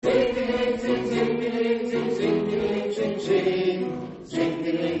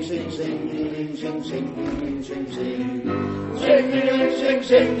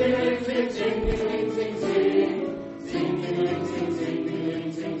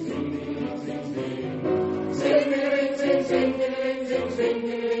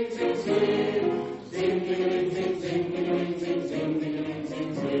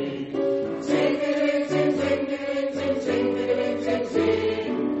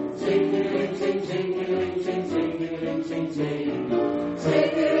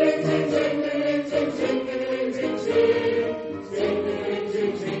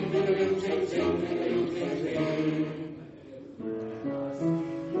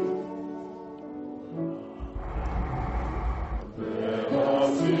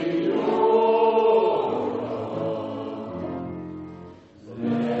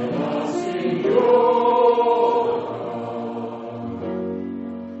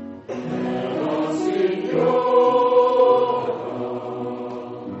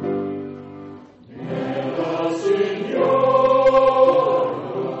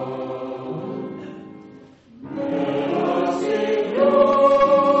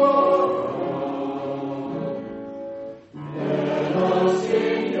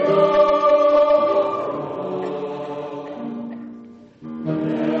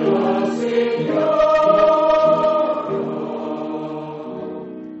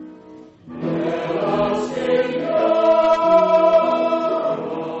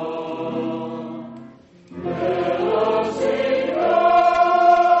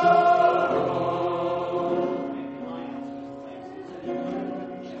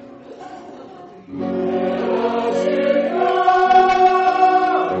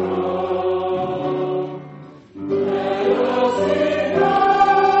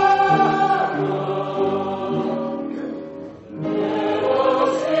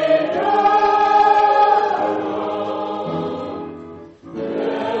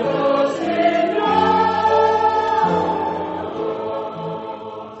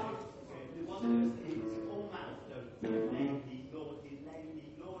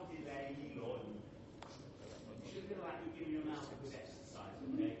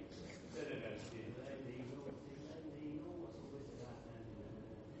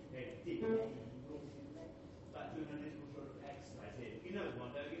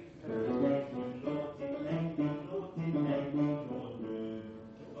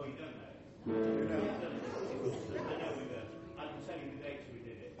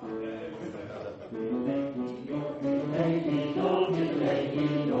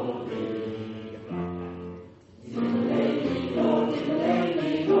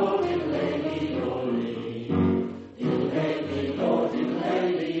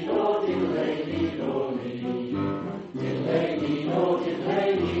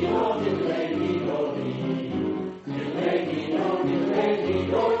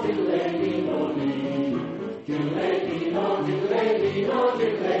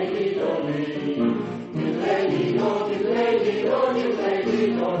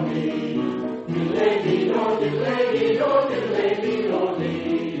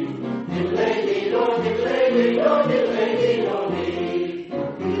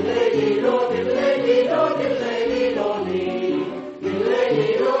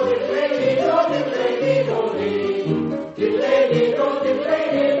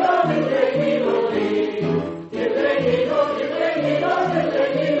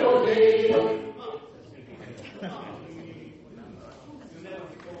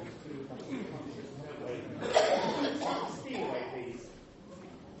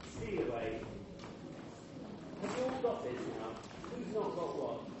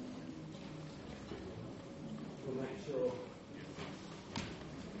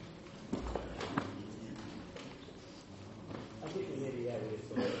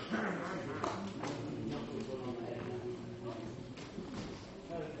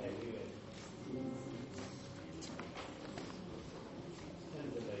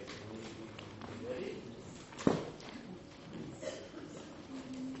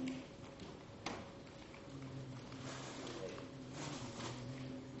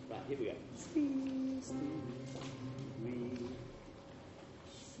Here we go.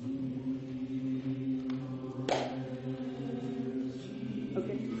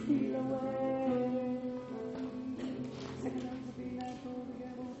 Okay. Steal away. Second half of the night all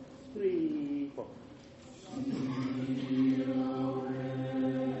together. 3, 4.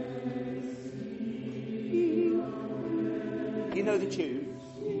 You know the tune?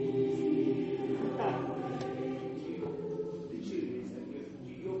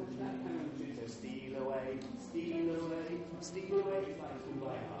 Steal away,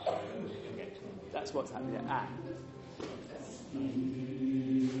 okay. That's what's happening.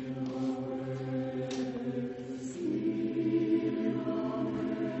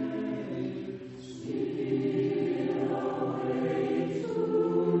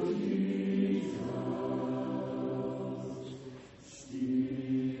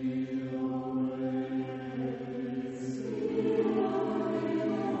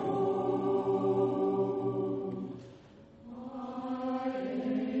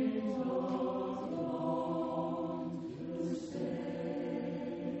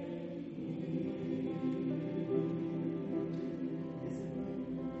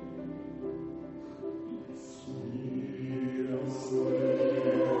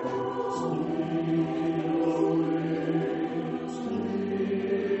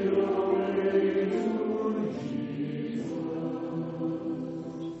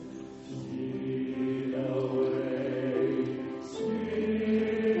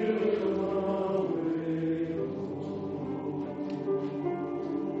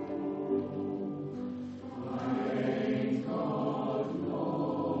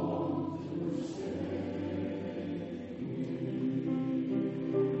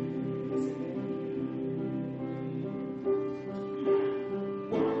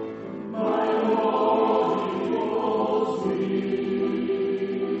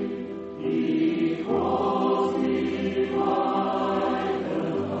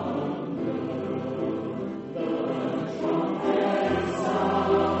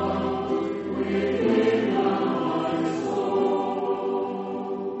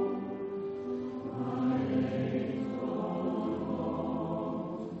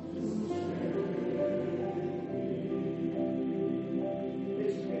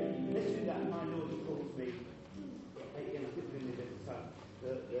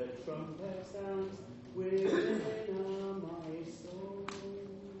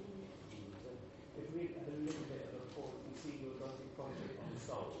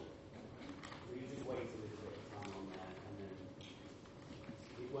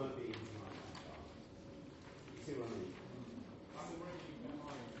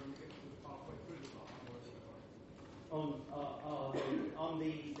 on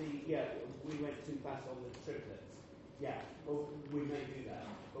the yeah, we went too fast on the triplets. Yeah, well, we may do that,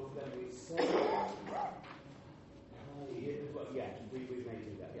 but then we say, yeah, we may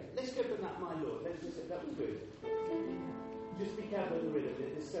do that. Yeah, let's go from that, my Lord. Let's just say that was good. Just be careful of the rhythm.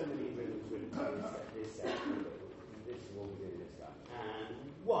 There's so many rhythms written in this set. This is what we're doing this time. And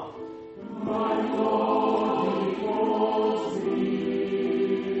 1. My Lord, he calls me.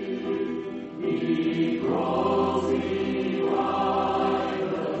 He calls me by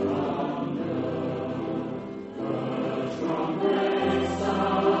the thunder. The trumpet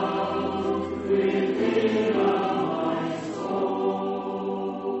sounds within my soul.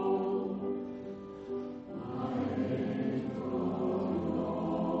 I ain't gone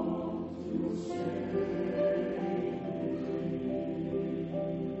home to stay.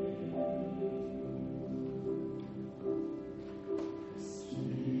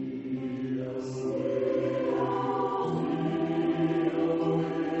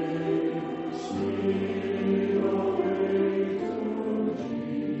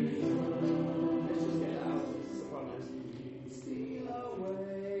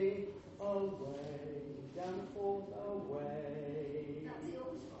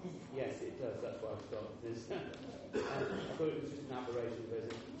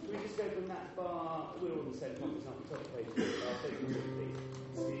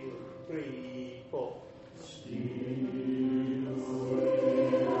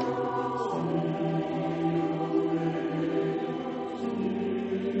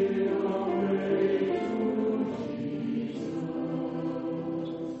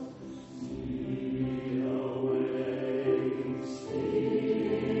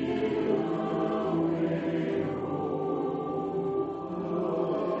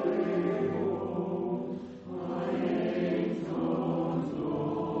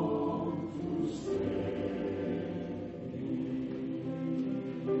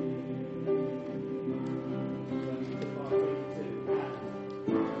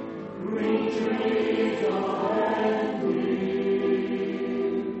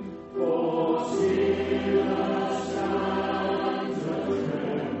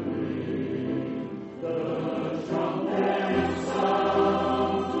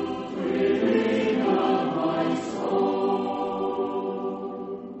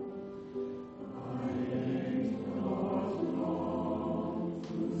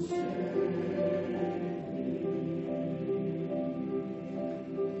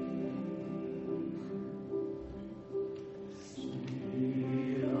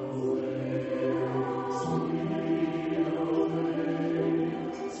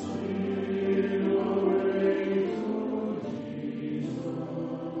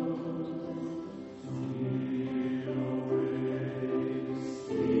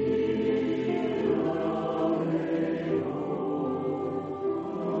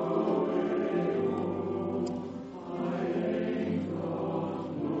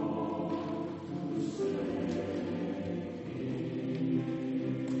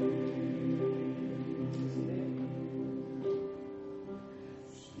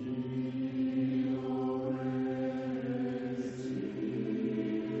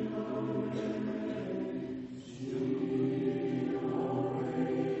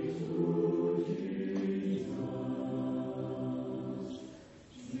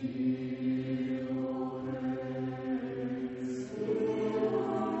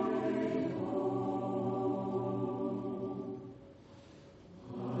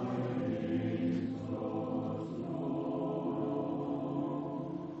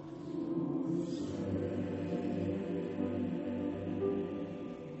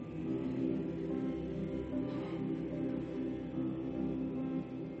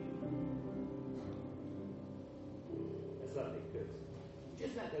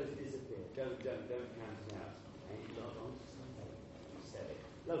 Don't count it out. Ain't love on Sunday. Said it.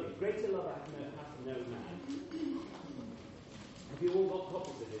 Lovely. Greater love hath no man. Have you all got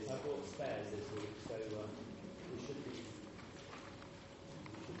copies of this? I bought spares this week, so we should be.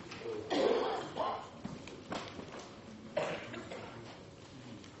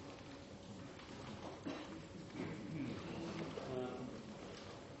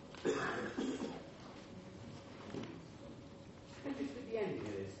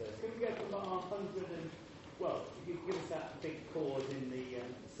 If you give us that big chord in the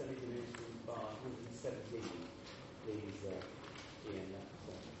semi-diminished bar, 117, please, Ian.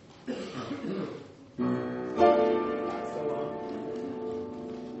 Let's go on.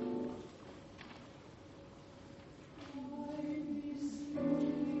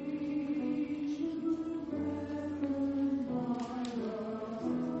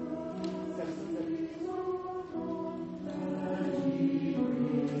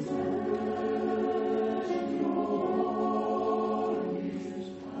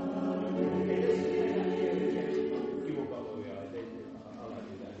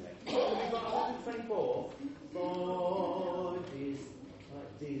 4. Bodies.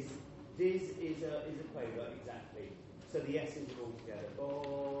 Diz. Diz is a quaver, exactly. So the S's are all together.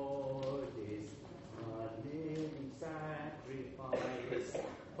 Bodies are living sacrifice.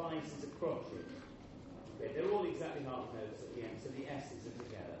 Vice is a crotchet. Okay, they're all exactly half notes at the end, so the S's are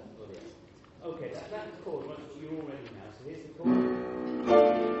together. Brilliant. Okay, that's the chord. You're all ready now. So here's the chord.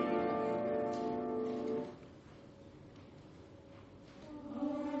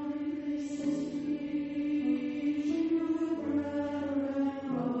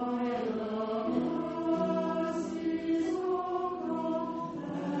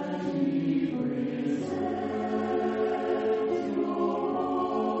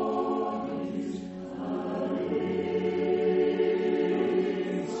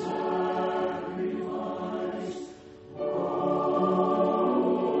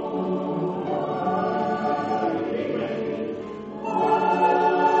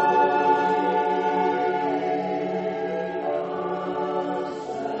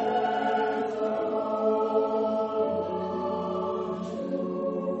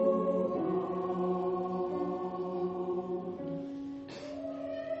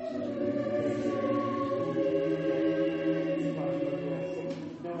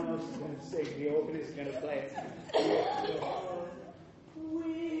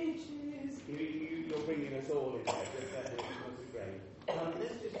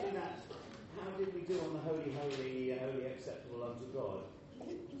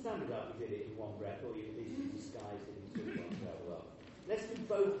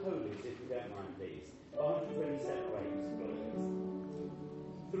 Both holies, if you don't mind, please. 127 waves.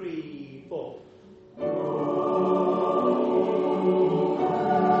 3, 4.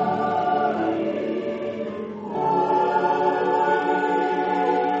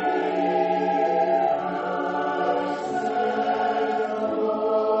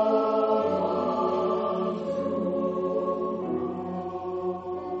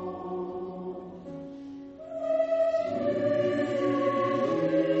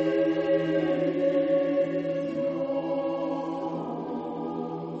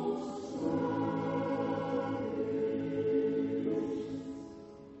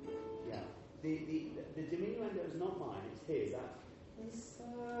 The diminuendo is not mine, it's his.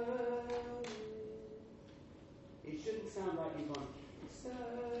 It shouldn't sound like you've gone,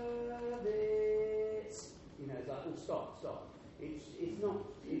 service. You know, it's like, oh, stop. It's not,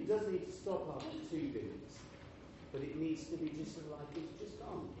 it does need to stop after 2 beats, but it needs to be just sort of like, it's just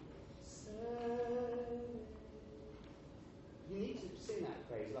gone. You need to sing that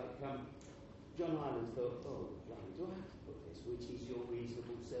phrase like John Hyland thought, oh, right, do I have to put this, which is your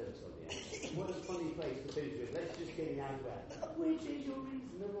reasonable service on the end? What a funny place to finish with. Let's just get it out of that. Which is your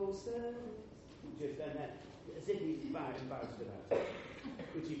reasonable service? Just and then, as if he's embarrassed about it,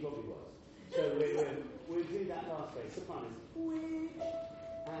 which he probably was. So we'll do that last phrase. Sopranos. Which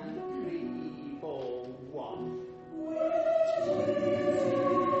and 3, 4, 1.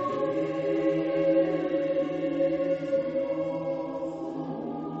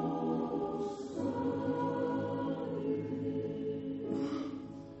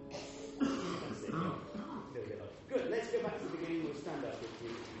 Good, let's go back to the beginning. We'll stand up if you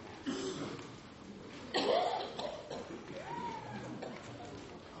can.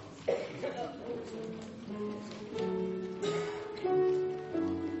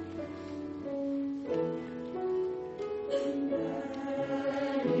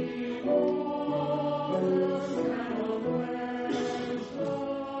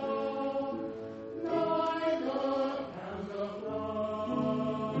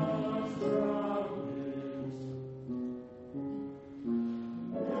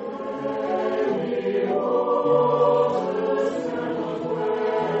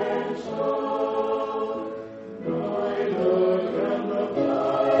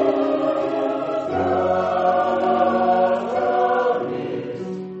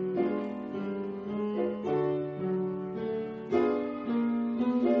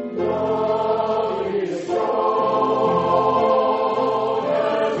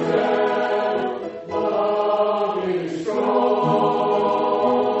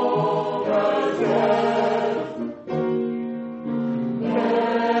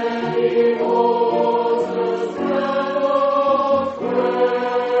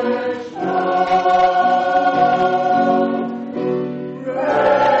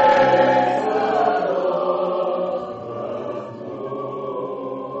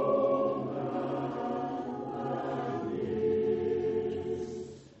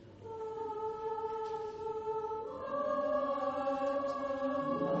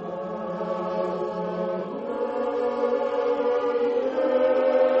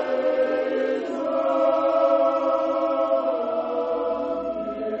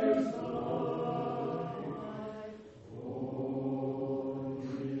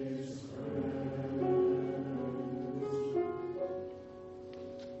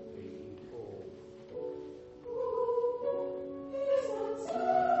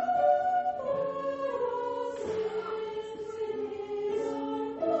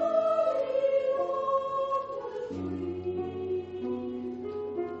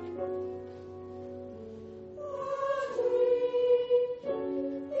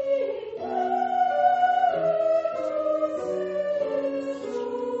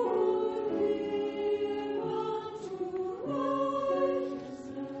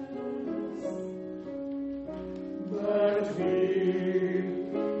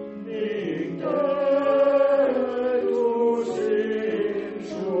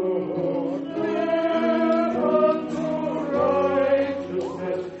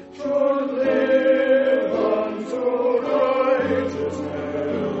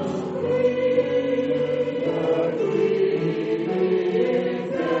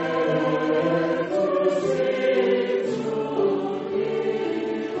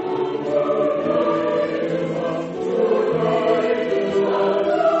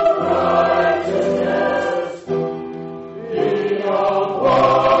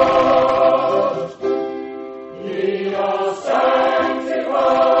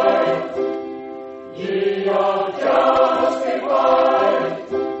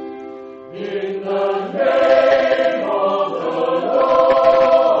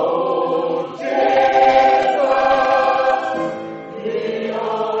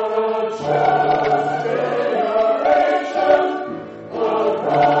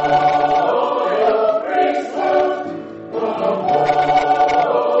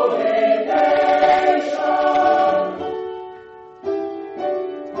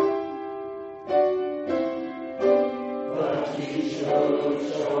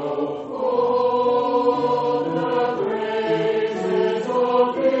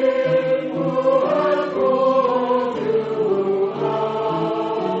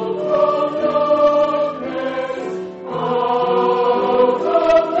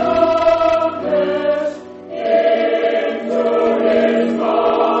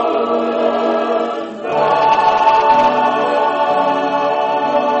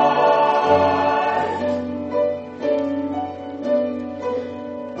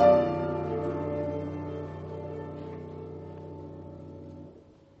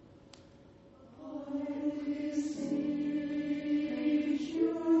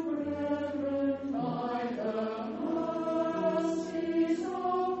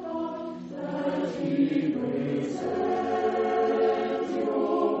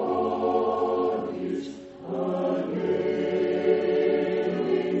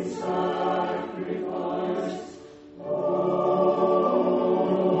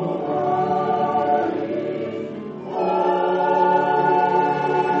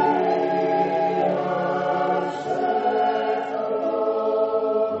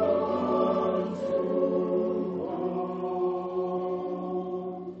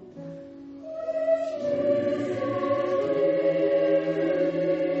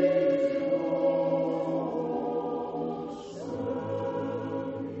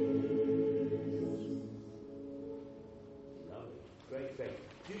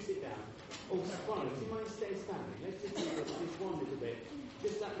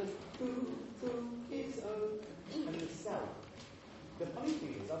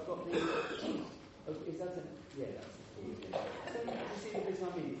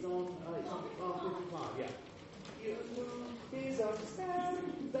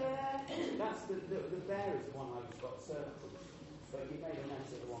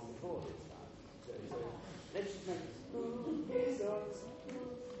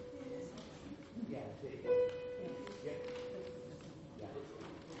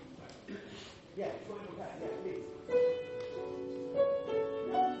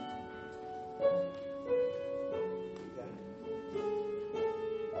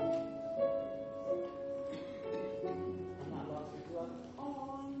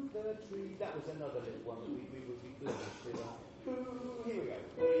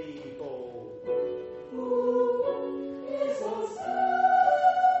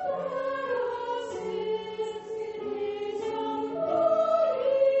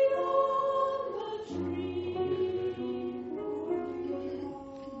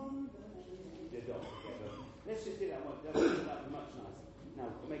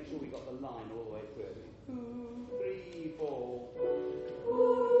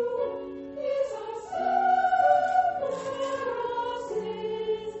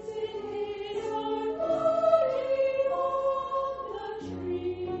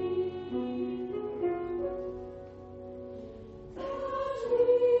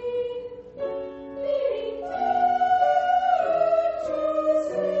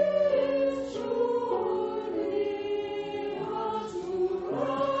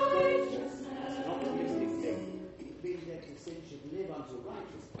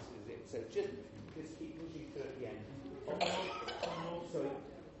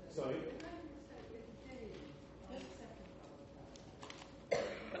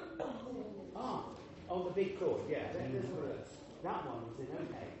 Big chord, yeah. That one was in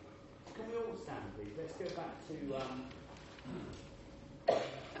okay. Can we all stand, please? Let's go back to.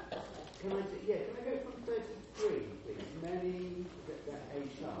 Can I go from 33, please? Many. That A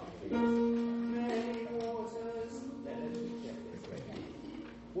sharp, please. Many waters. Let's just check this. Right.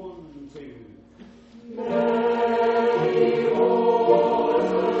 1, 2. Many waters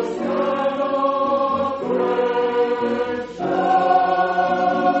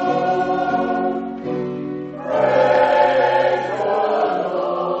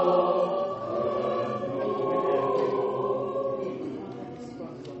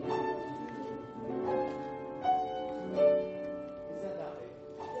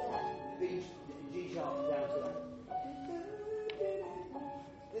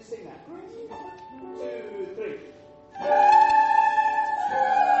cannot quench the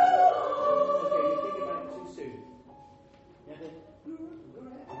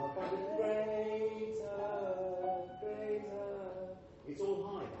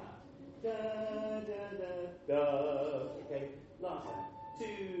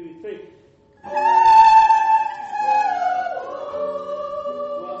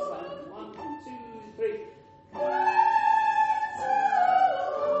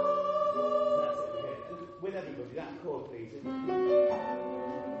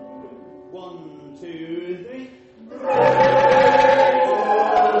One, two, three.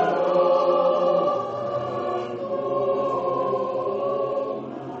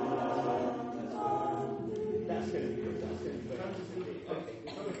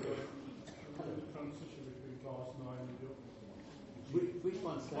 Which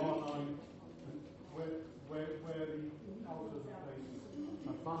one's bar 9, where the altars are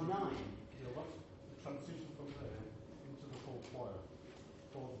placed. Bar 9? Yeah, what's the transition from there into the full choir?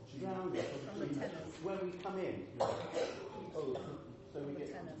 For the G. Round it. Where we come in. Yeah. Oh, so we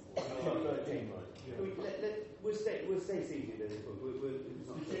get. Right. Yeah. We'll stay seated then. It's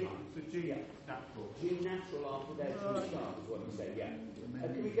not so high. It's the G natural. G natural after their G sharp is what you say, yeah.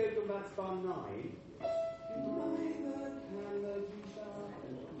 Can we go from that to bar 9?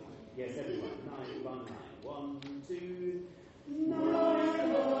 Yes, everyone. 9, bar 9. 1, 2, 9. Oh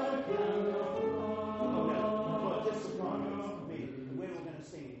no, well, just sopranos. Me. We're all going to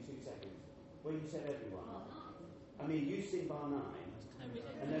sing in 2 seconds. When you said everyone. I mean, you sing bar 9.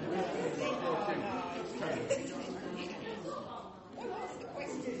 And then we'll sing bar 14.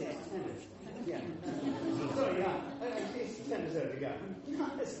 Tenors. Yeah. Sorry, yeah. It's tenors over again.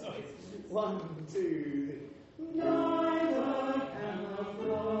 Sorry. 1, 2, 9 and the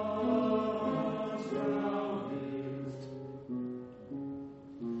floods round it.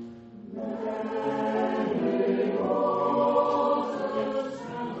 Many waters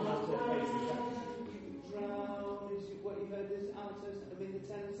drown is what you heard this alto, I mean the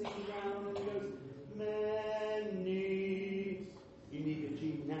tenor singing down and it goes many. You need a G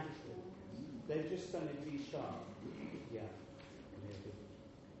natural. They've just done a G sharp. Yeah.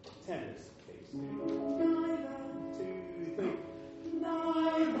 Tenors, please. 2, 3.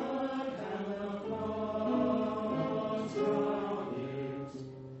 Neither can the floods drown it.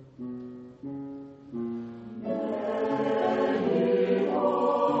 Many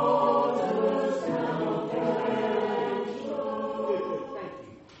waters cannot quench. Good, thank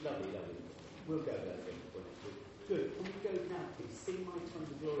you. Lovely. We'll go there. Good. Can we go now, please? Sing My Tongue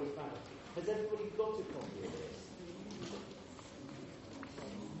to Glorious Battle. Has everybody got a copy of this?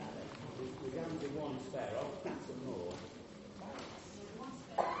 We're down to one spare. I'll print some more.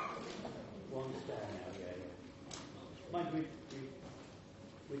 One spare now, yeah. Mind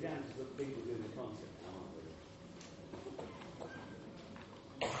we're down to the people doing the concert now, aren't we?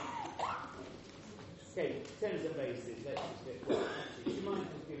 Okay, tenors and basses. Let's just get. Well, actually, do you mind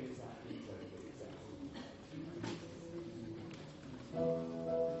just giving us that intro, please?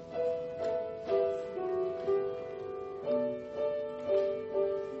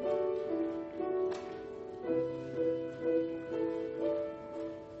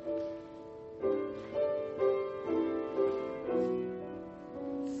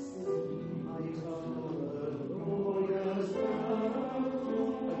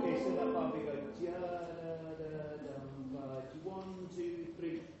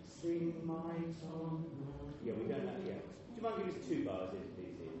 Yeah, we don't have yet. Do you mind giving us 2 bars in, please?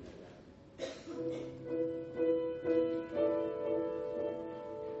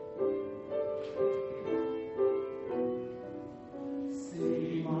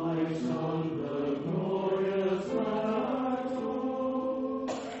 See my tongue, the glorious battle.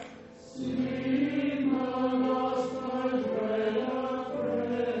 Sing the gospel, dread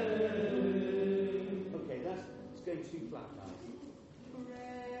afraid. Okay, it's going too flat now.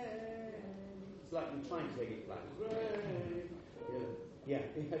 It's like I'm trying to take it flat. Yeah.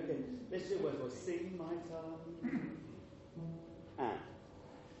 Okay. Let's do it once more. Sing my tongue. And.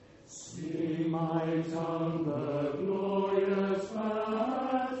 Sing my tongue the glorious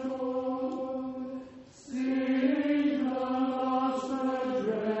battle. Sing the gospel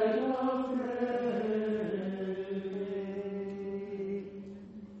dread afraid.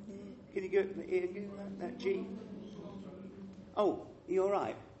 Can you go that G? Oh, are you all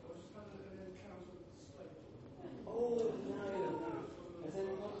right? Oh, no. Has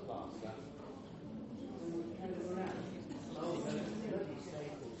anyone got a basket? Oh, no, bloody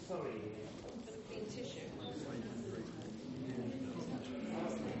staples. Sorry. Clean tissue.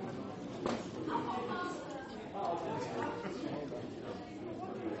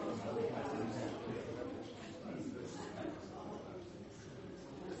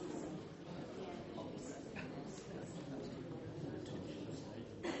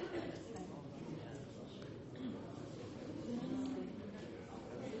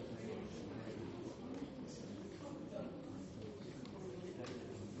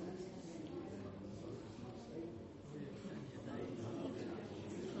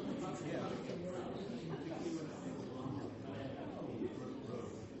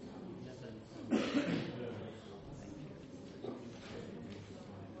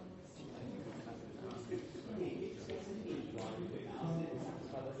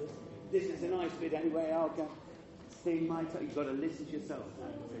 This is a nice bit anyway. I'll go. Sing my tongue. You've got to listen to yourself now.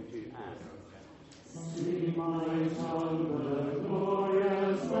 So do and. Sing my tongue the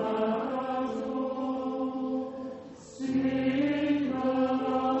glorious battle. Sing the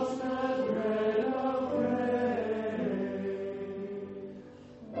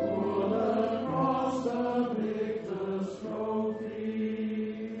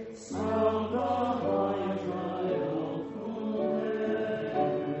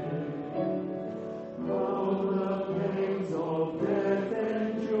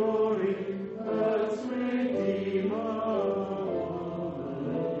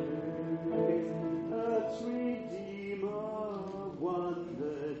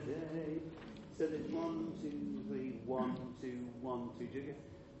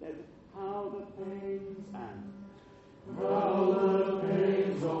said, how the pains and how the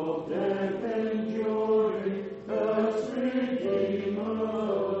pains of death enduring, thus Redeemer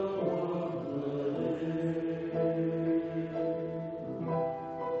of the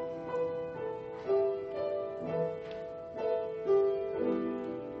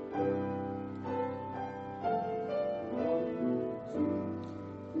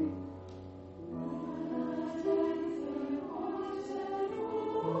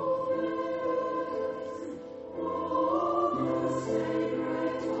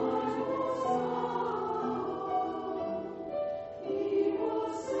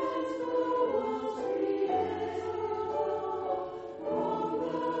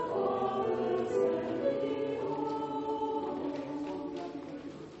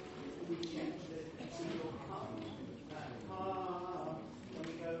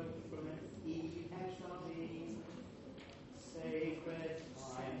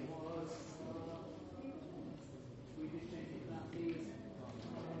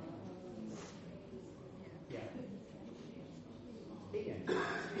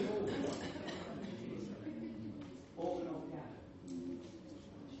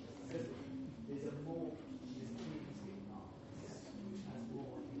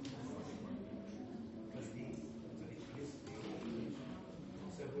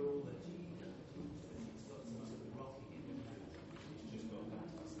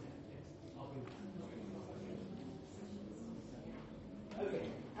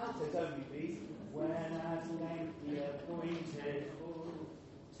altos only, please. When at length the appointed 4,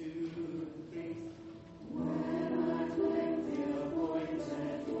 2, 3. When at length the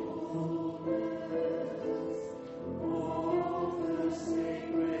appointed fullness of the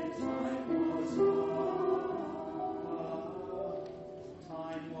sacred time was come,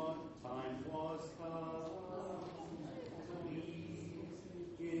 time was come. Please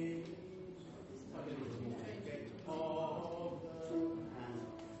give of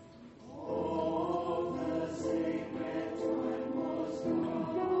the sacred time was come.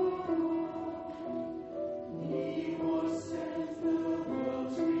 He was sent the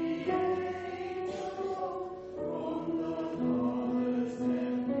world's creator from the Father's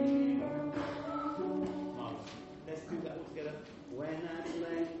heavenly home. Let's do that all together. When at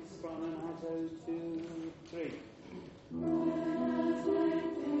length from an alto 2, 3. When at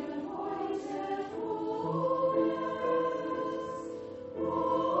length the appointed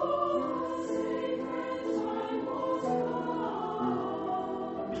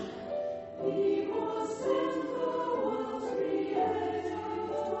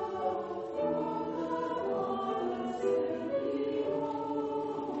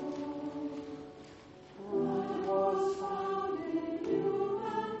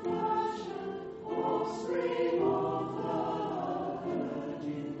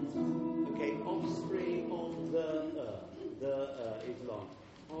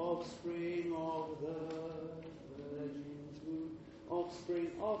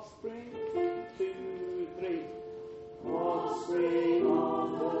offspring, 2, 3. Offspring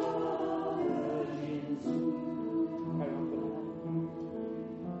of the virgin's womb.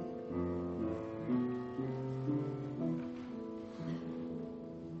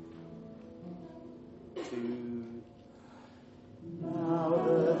 Carry on, now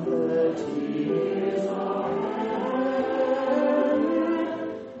the 30 years are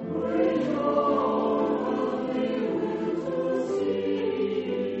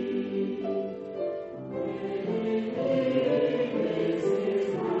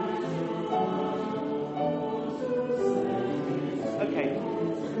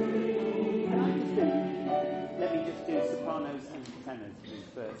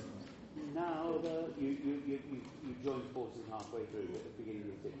first. Now you join forces halfway through at the beginning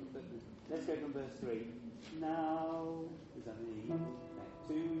of the title. But let's go from verse 3. Now is that an E?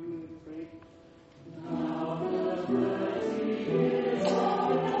 2, 3. Now the 30 years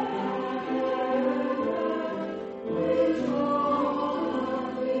are which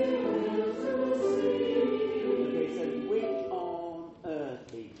on we will to see. Okay, so which on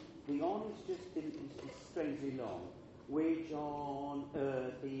earthly? The on is just strangely long. Which on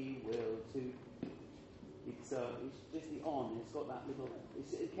earth he will to. It's just the on. It's got that little.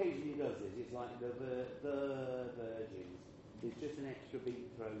 Occasionally does this. It's like the virgins. There's just an extra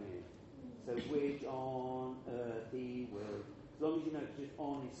beat thrown in. So which on earth he will. As long as you know it's just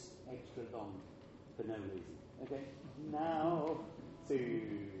on is extra long for no reason. Okay. Now to.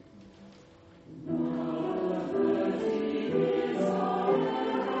 Now the 30 years are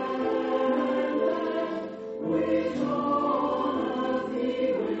which on earth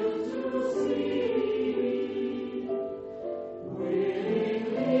he will to see,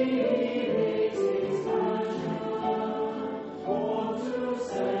 willingly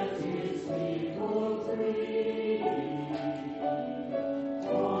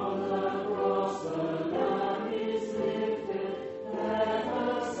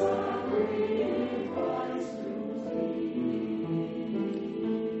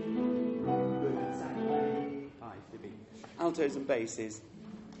altos and basses.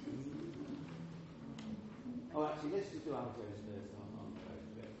 Oh, actually, let's just do altos first.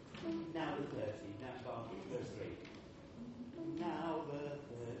 Now the 30. Now verse 3. Now the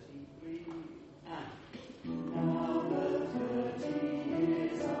 33. And now the 30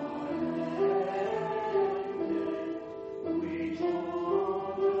 years are ended, which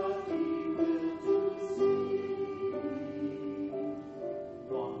all the people to see.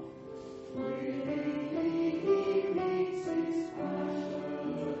 1. Willingly he meets his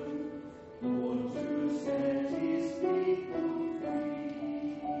passion, born to set his people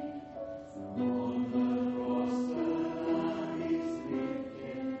free. On the cross the Lamb is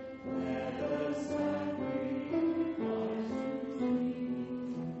lifted, there the sacrifice to see.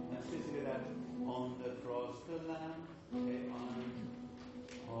 Let's just do that. On the cross the Lamb,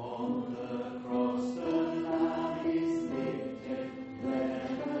 on the cross the Lamb is lifted, there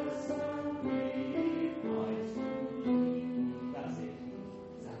the sacrifice to see. That's it.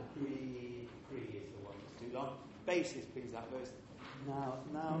 Free is the one that's too long. Basis, please, that verse.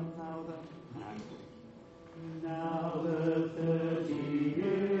 Now the 30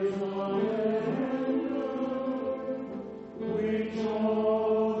 years are ended, which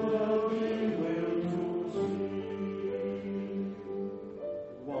all the king will to see.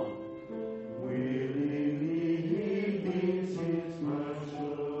 1. Willingly he meets his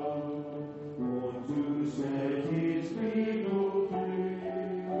master, born to set his people free.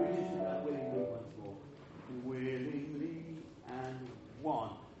 We just do that willingly once more. Willingly and 1.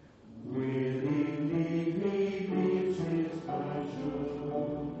 Willingly he meets his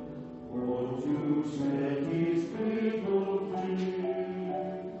passion, born to set his people free.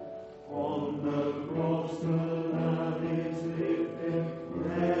 On the cross the Lamb is lifted,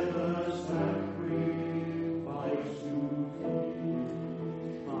 there the sacrifice to keep.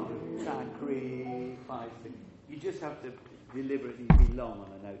 Sacrifice. You just have to deliberately be long on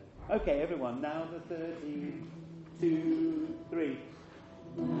a note. Okay, everyone, now the 30, 2, 3.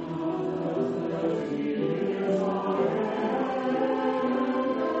 Now the 30 years are ended,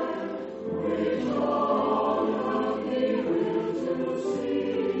 which all of me will to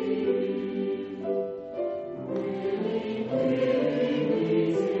see. Willingly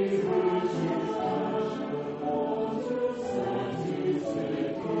meets his righteous passion, born to set his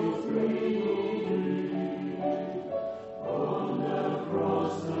people free. On the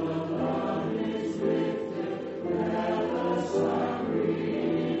cross the Lamb is lifted, there the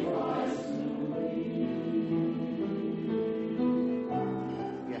sacrifice to be.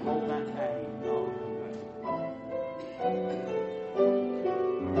 Yeah, hold that A.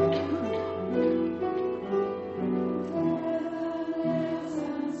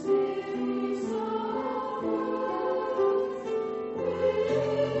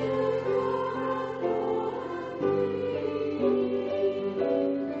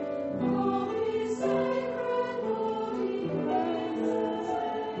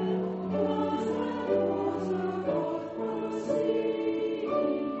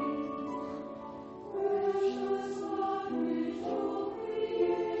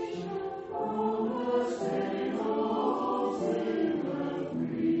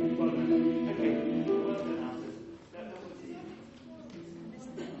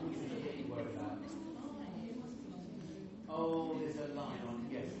 Oh, there's a line on,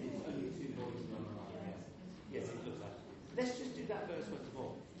 yes, it's only 2 voices on the line, yes. Yes, it looks like. Let's just do that verse once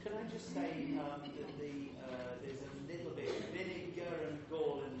more. Can I just say that there's a little bit vinegar and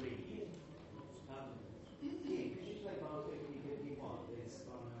gall and reed. Ian, could you play bar 50-51? It's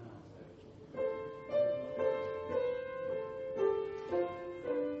on an alto.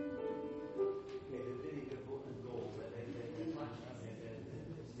 Yeah, the vinegar and gall, they're much,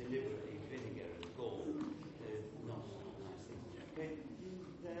 deliberately vinegar and gall. They're not nice things. Okay,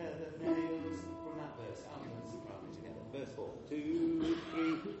 there the nails from that verse. I'm going to soprano together. Verse 4. 2,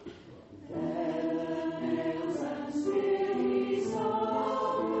 3. There the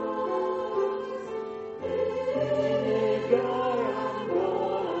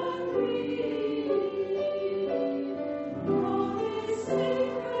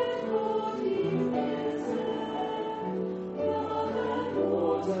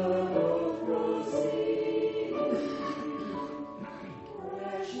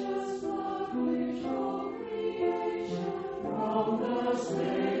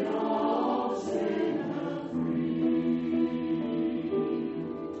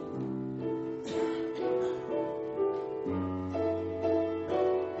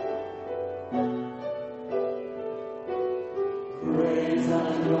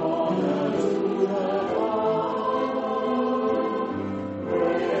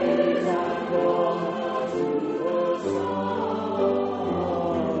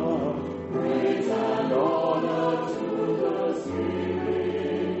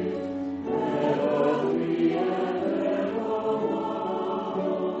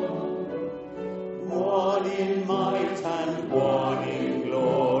in might and one in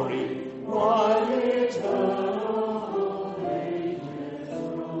glory, while eternal ages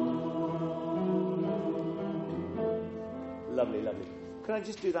run. Lovely, lovely. Can I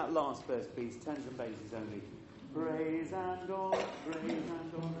just do that last verse, please? Tens and basses only. Praise and honor, praise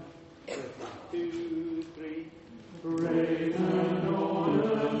and honor. 2, 3. Praise and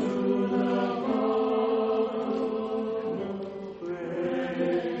honor to the Father.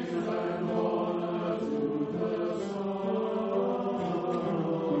 Praise and honor to the Son.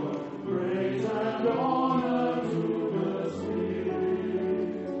 Praise and honor to the Spirit.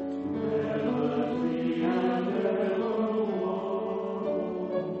 Ever three and ever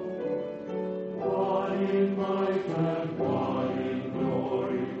one in might and one in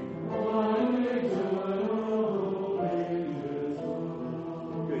glory, one eternal ages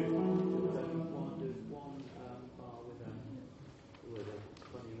on. Good. There's one bar with a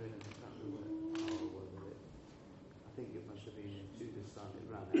funny rhythm. I think it must have been two to start it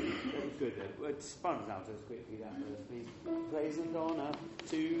round there. That was good though. It spun out as quickly that verse, please. Praise and honor.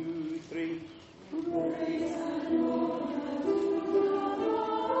 2, 3. Praise and honor to the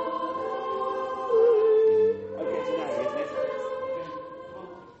okay, so now, isn't it?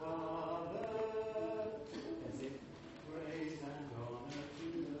 Father, that's it. Praise and honor to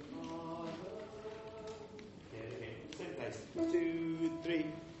the Father. Yeah, okay. Same place. 2, 3.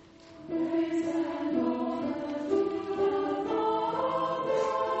 Praise and honor to the Father.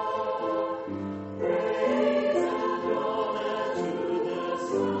 Praise and honor to the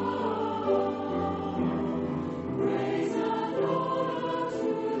Son. Praise and honor to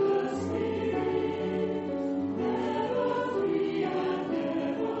the Spirit. Ever three and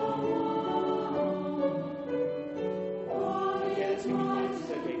ever one. Okay, let's give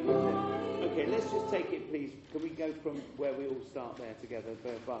it back. Okay, let's just take it, please. Can we go from where we all start there together?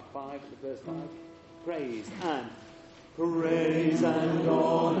 Bar 5, the first 5. Praise and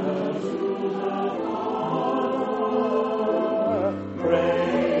honor to the Father.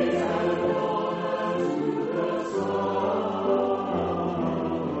 Praise and honor to the Son.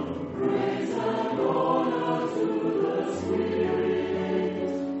 Praise and honor to the Spirit.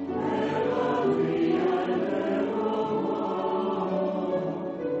 Ever three and ever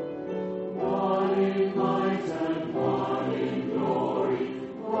one in might and one in glory,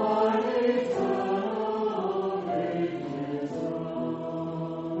 one eternal ages on.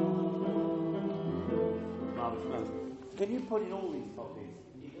 Marvellous. Can you put in all these copies?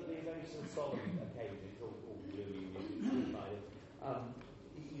 You've got these very sort of solemn occasions, all gloomy music,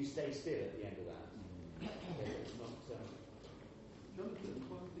 you stay still at the end of that. Okay, it's not. Jonathan,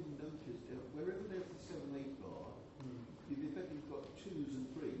 one thing noticed, wherever there's a 7/8 bar, you've effectively got 2s and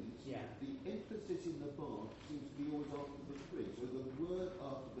 3s. Yeah. The emphasis in the bar seems to be always after the 3. So the word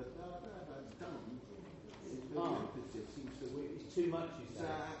after the done, the emphasis seems to be. It's too much, you say.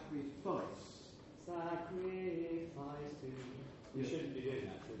 Sacrifice. Sacrifice to you. We shouldn't be doing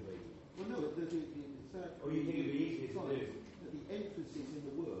that, should we? Well, no, Or you think it'd be easier to do? The emphasis in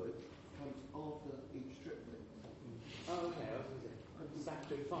the word comes after each triplet. Oh, okay. I was going to say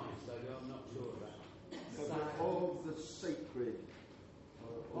sacrifice. So I'm not sure about So of the sacred.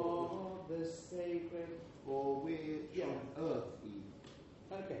 Of the sacred. Or which on earth even.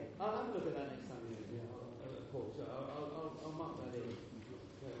 Okay, I'll have a look at that next time. Paul, so I'll mark that in.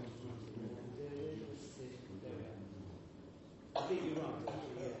 There we are. I think you're right,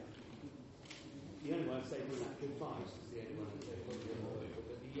 actually, yeah. The only one I say was sacrifice is the only one I say was the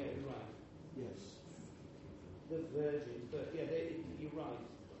but yeah, you're right. Yes. The virgin, but yeah, you're right.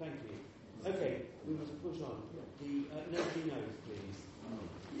 Thank you. Okay, we must push on. Nobody knows, please.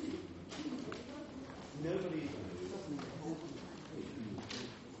 Nobody knows.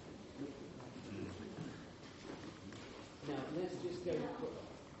 Now, let's just go.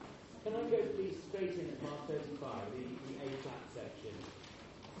 Can I go, please, straight in at Mark 35, the A-flat section?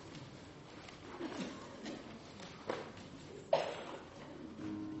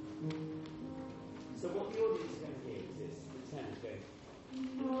 So, what the audience is going to hear is this: the tenor going,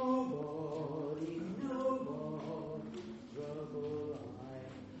 nobody, nobody, trouble I.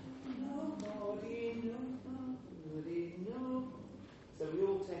 Nobody, nobody, no. So, we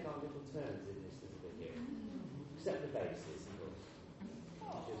all take our little turns in this little bit here. Except the basses, of course.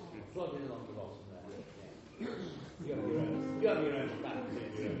 Just be plodding along the bottom there. Yeah. You have your own back in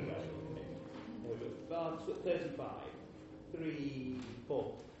your own way. Bar 35. 3,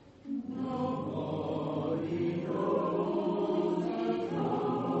 4. Nobody knows me,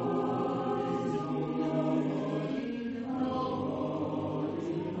 nobody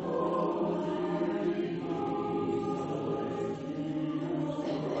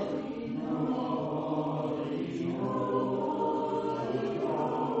knows me.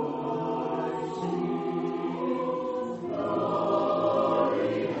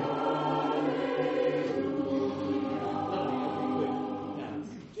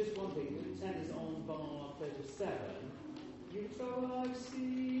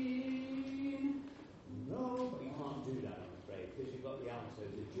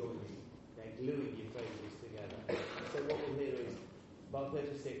 bar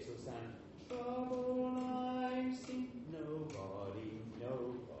 36 will sound trouble I've seen, nobody, no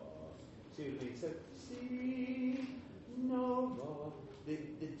God. See what I mean? So, see, nobody.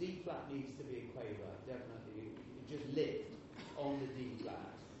 The D flat needs to be a quaver, definitely. You just lift on the D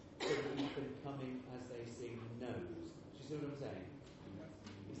flat so that you can come in as they sing nose. Do you see what I'm saying?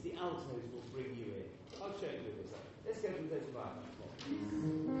 It's the altos will bring you in. I'll show you this. Let's go from this to that.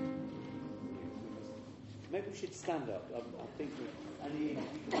 Maybe we should stand up. I think and you can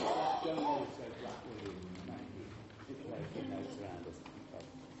go notes so black with you. Just play a few notes around us.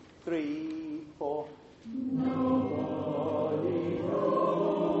 3, 4. Nobody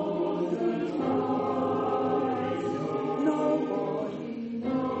knows the story. Nobody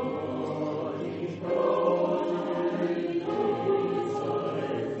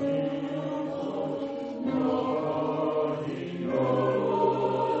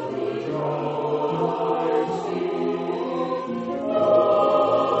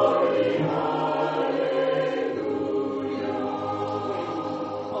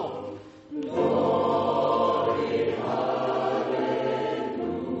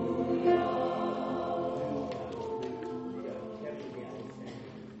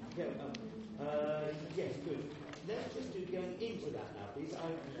yes, good. Let's just do going into that now, please. I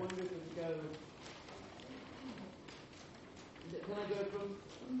wonder if we can go. Can I go from?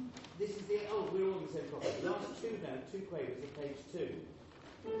 This is the. Oh, we're all on the same property. Last two now, two quavers at page 2.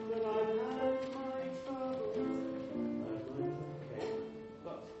 But I've had my troubles. Okay.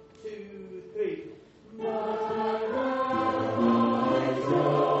 Got 2, 3. But I've had my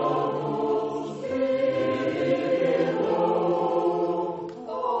troubles.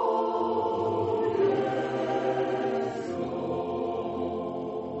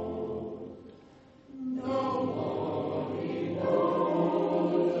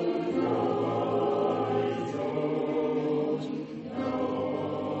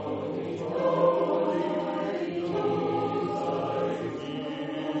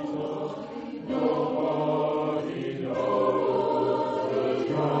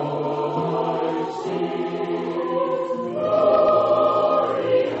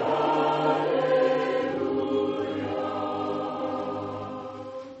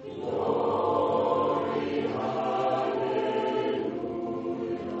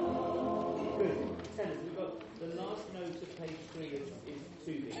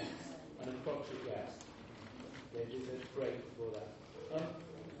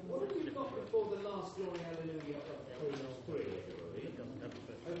 Still low. Oh, yes, oh.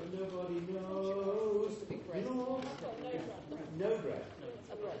 Nobody knows the joy.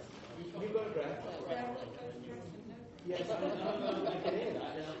 Yes, I can hear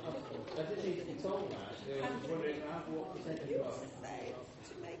that. I didn't need to be told that. I was wondering what percentage you are.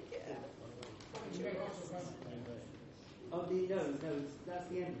 To make it Oh, no, that's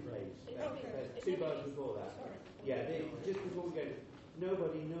the end page. There's 2 bars before that. Yeah, just before we go,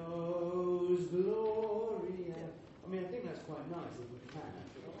 nobody knows glory. I mean, I think that's quite nice if we can.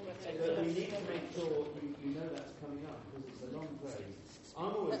 But we need to make sure you know that's coming up because it's a long phrase.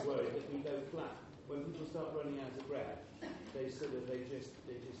 I'm always worried that we go flat. When people start running out of breath, they just say,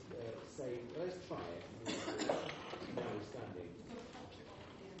 let's try it. Now we're standing.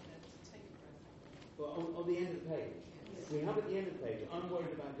 Well, on the end of the page. We have at the end of the page, I'm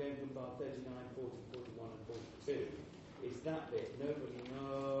worried about going from bar 39, 40, 41 and 42. It's that bit. Nobody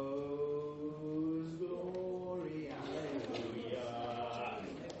knows glory, hallelujah.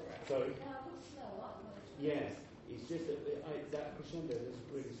 So, yes, it's just that crescendo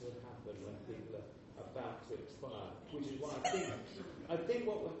doesn't really sort of happen when people are about to expire, which is why I think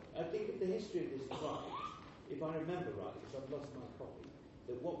if the history of this is right, if I remember right, because I've lost my copy,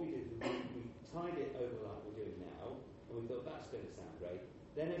 that what we did we tied it over like we're doing now, and we thought that's going to sound great.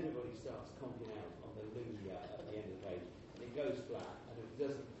 Then everybody starts comping out on the Lucia at the end of the page, and it goes flat, and it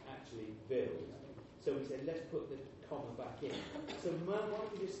doesn't actually build. So we said, let's put the comma back in. So why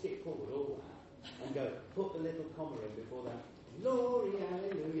don't we just skip forward all that and go, put the little comma in before that, glory,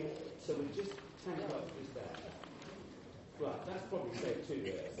 hallelujah. So we just tank up just there. Right, that's probably saved 2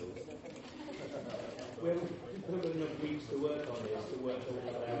 rehearsals. We haven't got enough weeks to work on this, to work all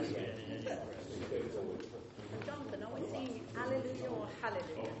that out again. Jonathan, are we singing hallelujah or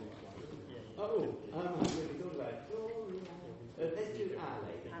hallelujah? Oh, really thought about it. Glory, let's do alle,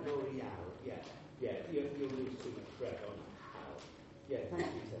 glory, yeah, you'll lose too much breath on how. Yeah, thank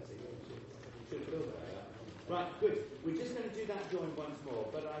you, Tessie. Should have thought about that. Right, good. We're just going to do that join once more,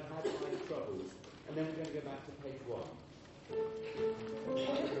 but I've had my troubles, and then we're going to go back to page 1.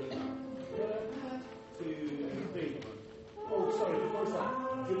 2, 3. Oh, sorry, before that,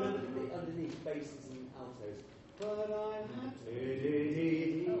 do you remember the underneath basses and altos? but I'm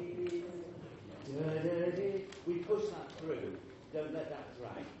happy. We push that through. Don't let that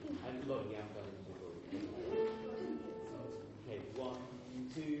drag. And look, you haven't done it before. Okay, 1,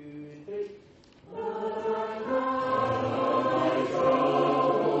 2, 3.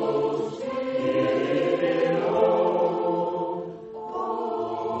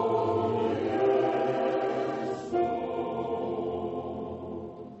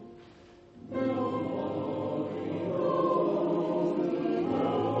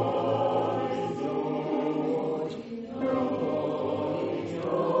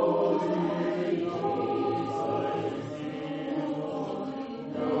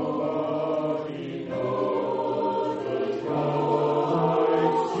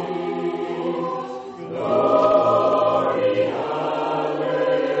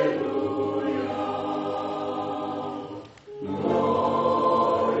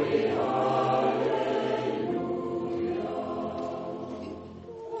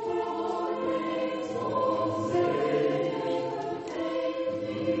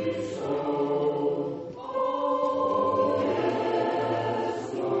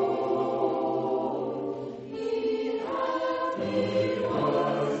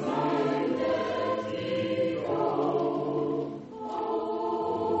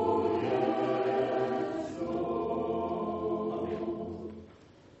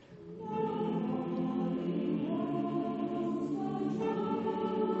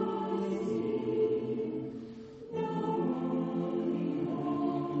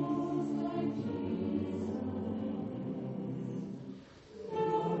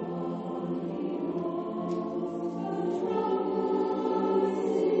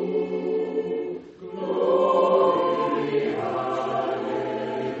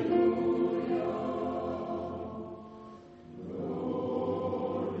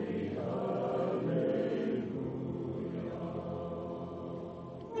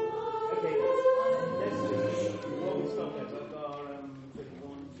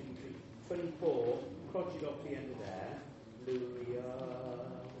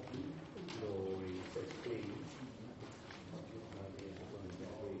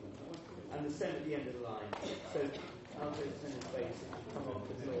 And the same at the end of the line. So I'll go to the space and come off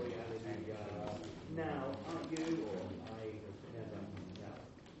the glory, hallelujah. Now, aren't you or I never? No.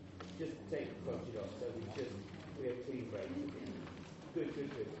 Just take the crotchet off. So we have clean breaks again. Good.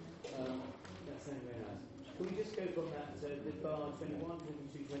 That sounds very nice. Can we just go from that to the bar 21,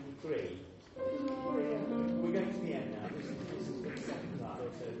 22, 23? We're going to the end now. This is the second part.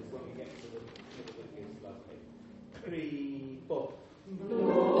 So when we get to the middle of it, it's lovely. 3, 4.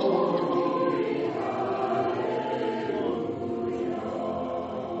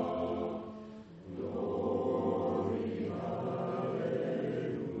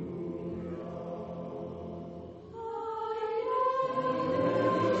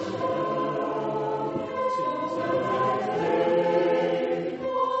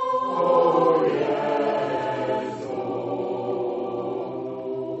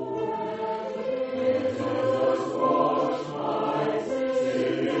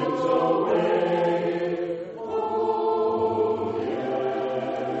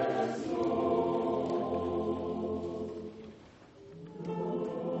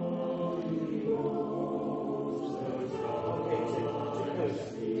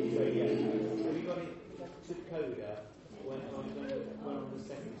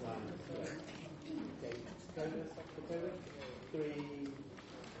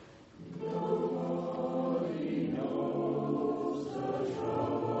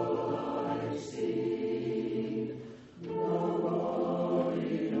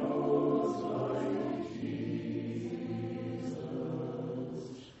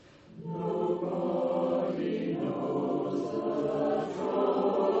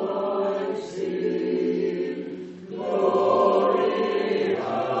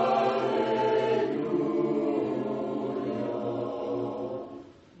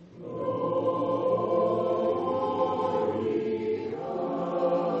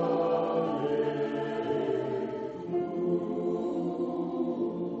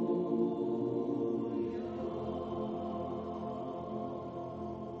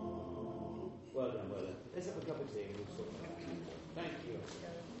 Well done. Let's have a cup of tea and we'll sort that out. Thank you.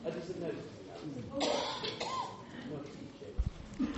 I just noticed that.